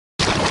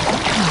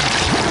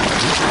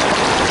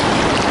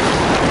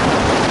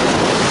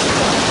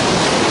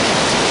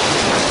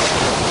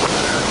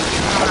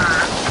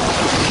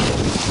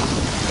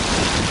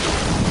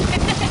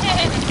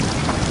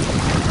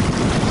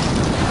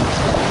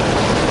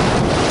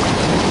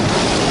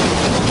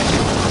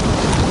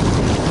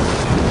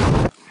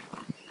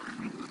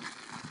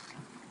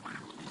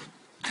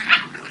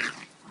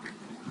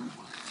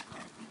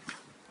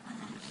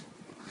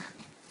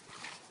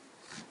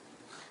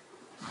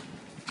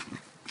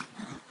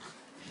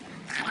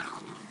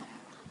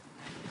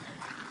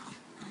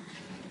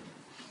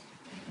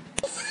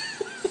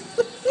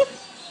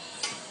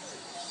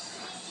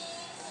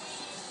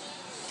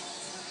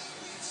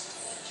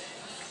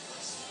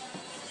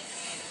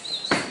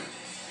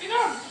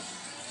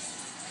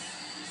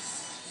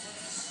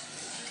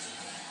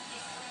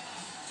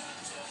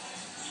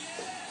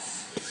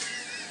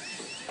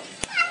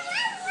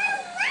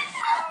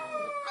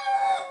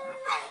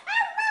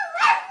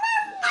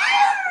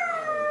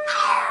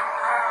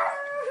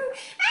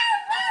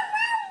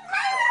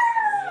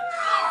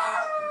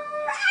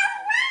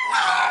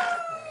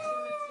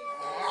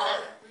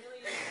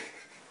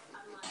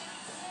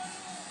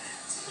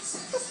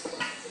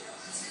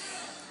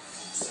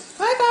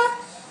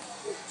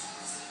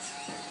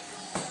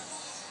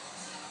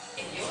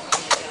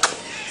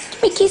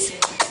Big kiss.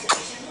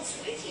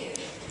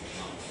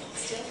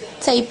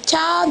 Say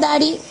ciao,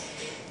 Daddy.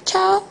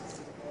 Ciao.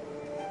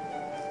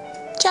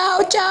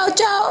 Ciao, ciao,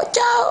 ciao,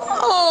 ciao.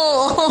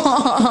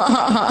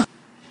 Oh.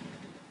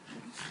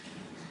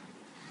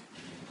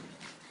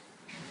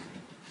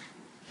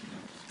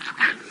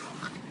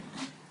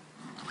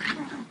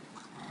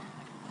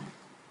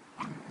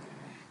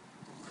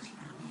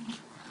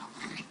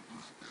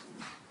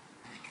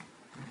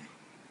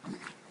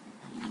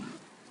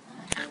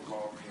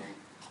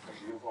 A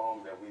new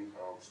home that we've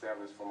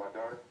established for my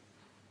daughter.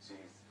 She's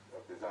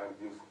designed a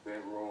beautiful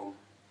bedroom.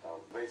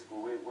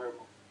 Basically, we're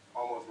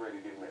almost ready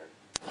to get married.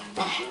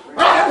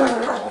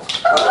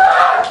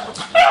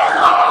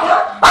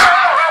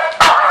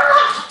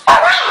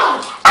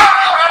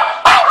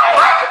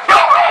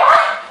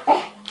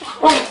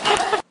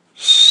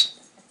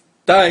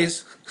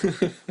 Days.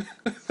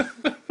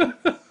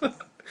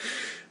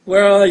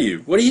 Where are you?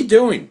 What are you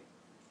doing?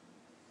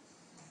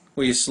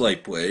 Were you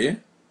asleep, were you?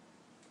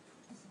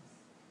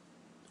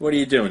 What are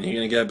you doing? You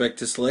going to go back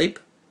to sleep?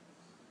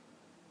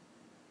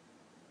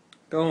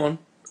 Go on.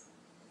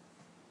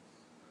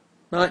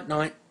 Night,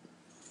 night.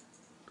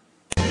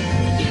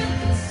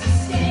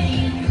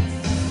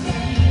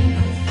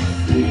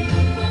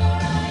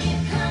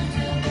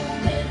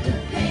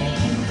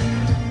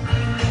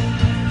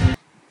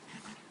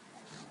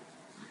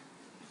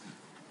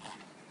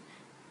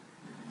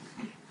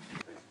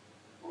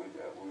 We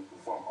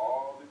perform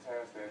all the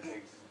tasks that it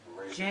takes to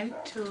raise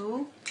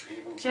Gentle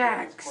Jax.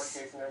 Jax. Court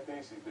case and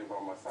everything, she's been by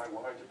my side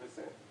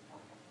 100%.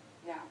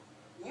 Now,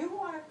 you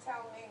want to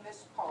tell me,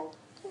 Miss Pope,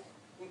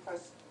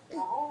 because the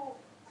whole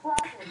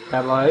problem...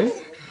 Hello? Do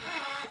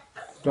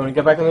you want to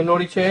go back on the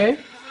naughty chair?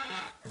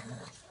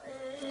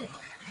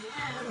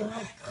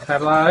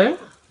 Hello?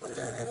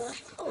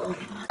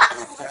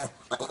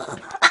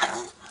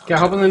 Go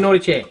hop on the naughty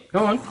chair.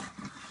 Go on.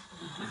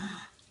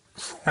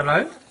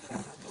 Hello?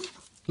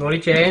 Naughty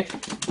chair.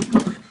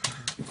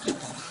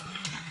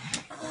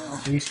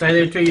 You stay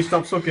there until you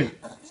stop looking.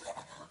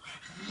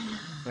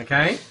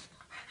 Okay?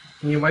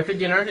 Can you wait for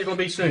dinner? It'll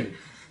be soon.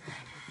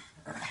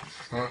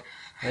 Alright.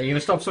 Are you going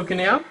to stop looking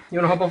now? You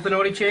want to hop off the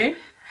naughty chair?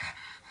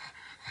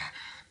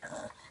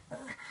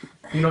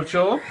 You're not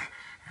sure?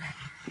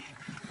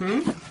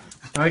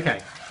 Okay.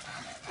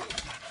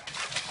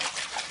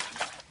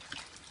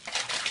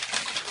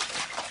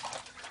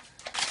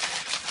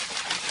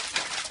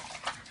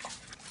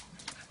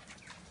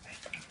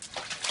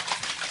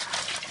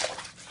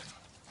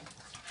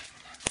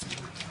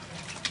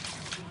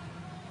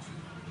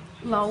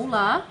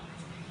 Lola.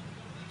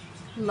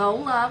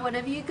 Lola, what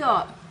have you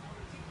got?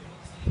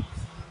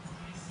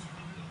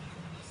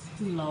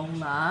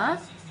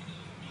 Lola.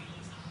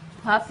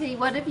 Puppy,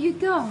 what have you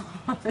got?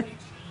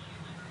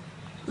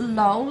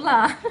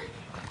 Lola.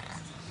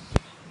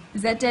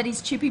 Is that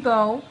Daddy's chippy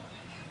bowl? Is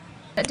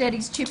that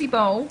Daddy's chippy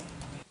bowl?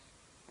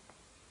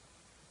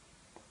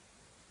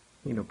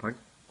 You know, pug.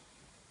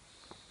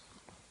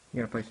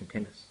 You gotta play some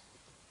tennis.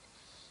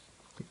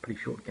 It's a pretty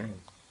short game.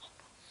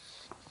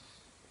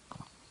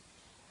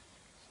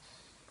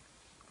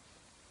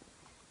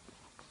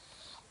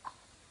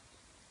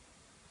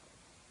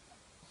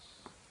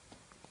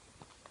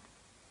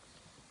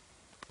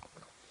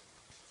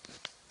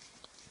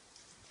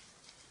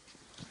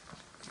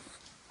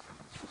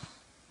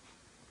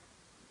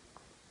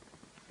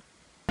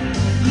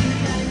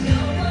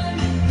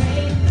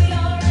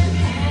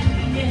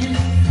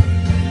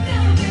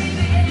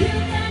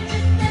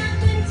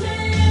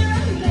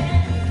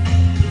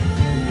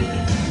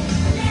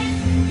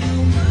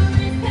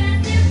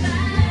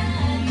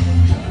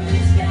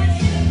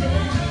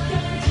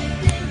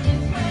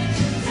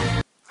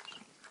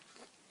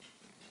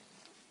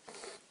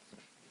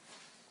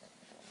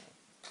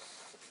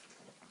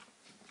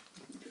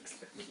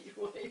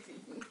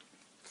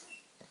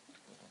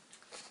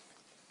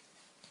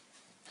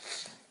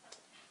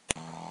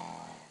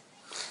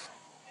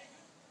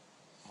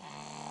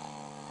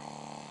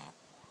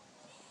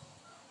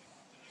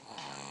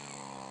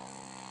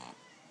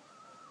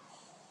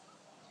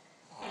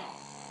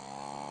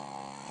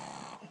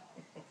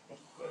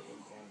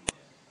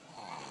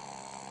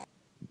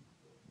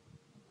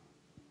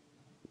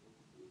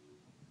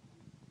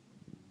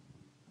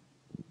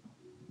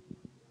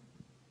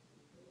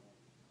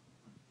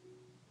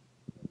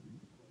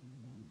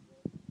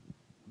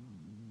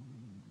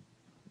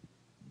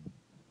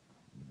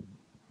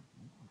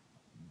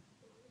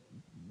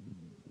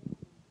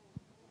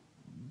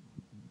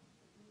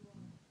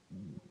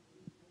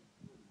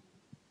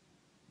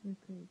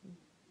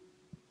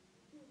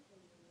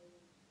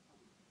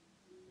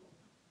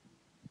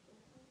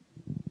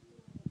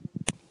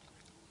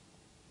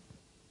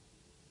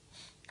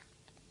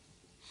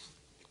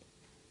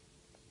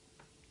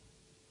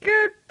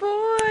 Good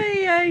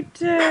boy,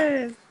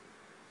 Otis.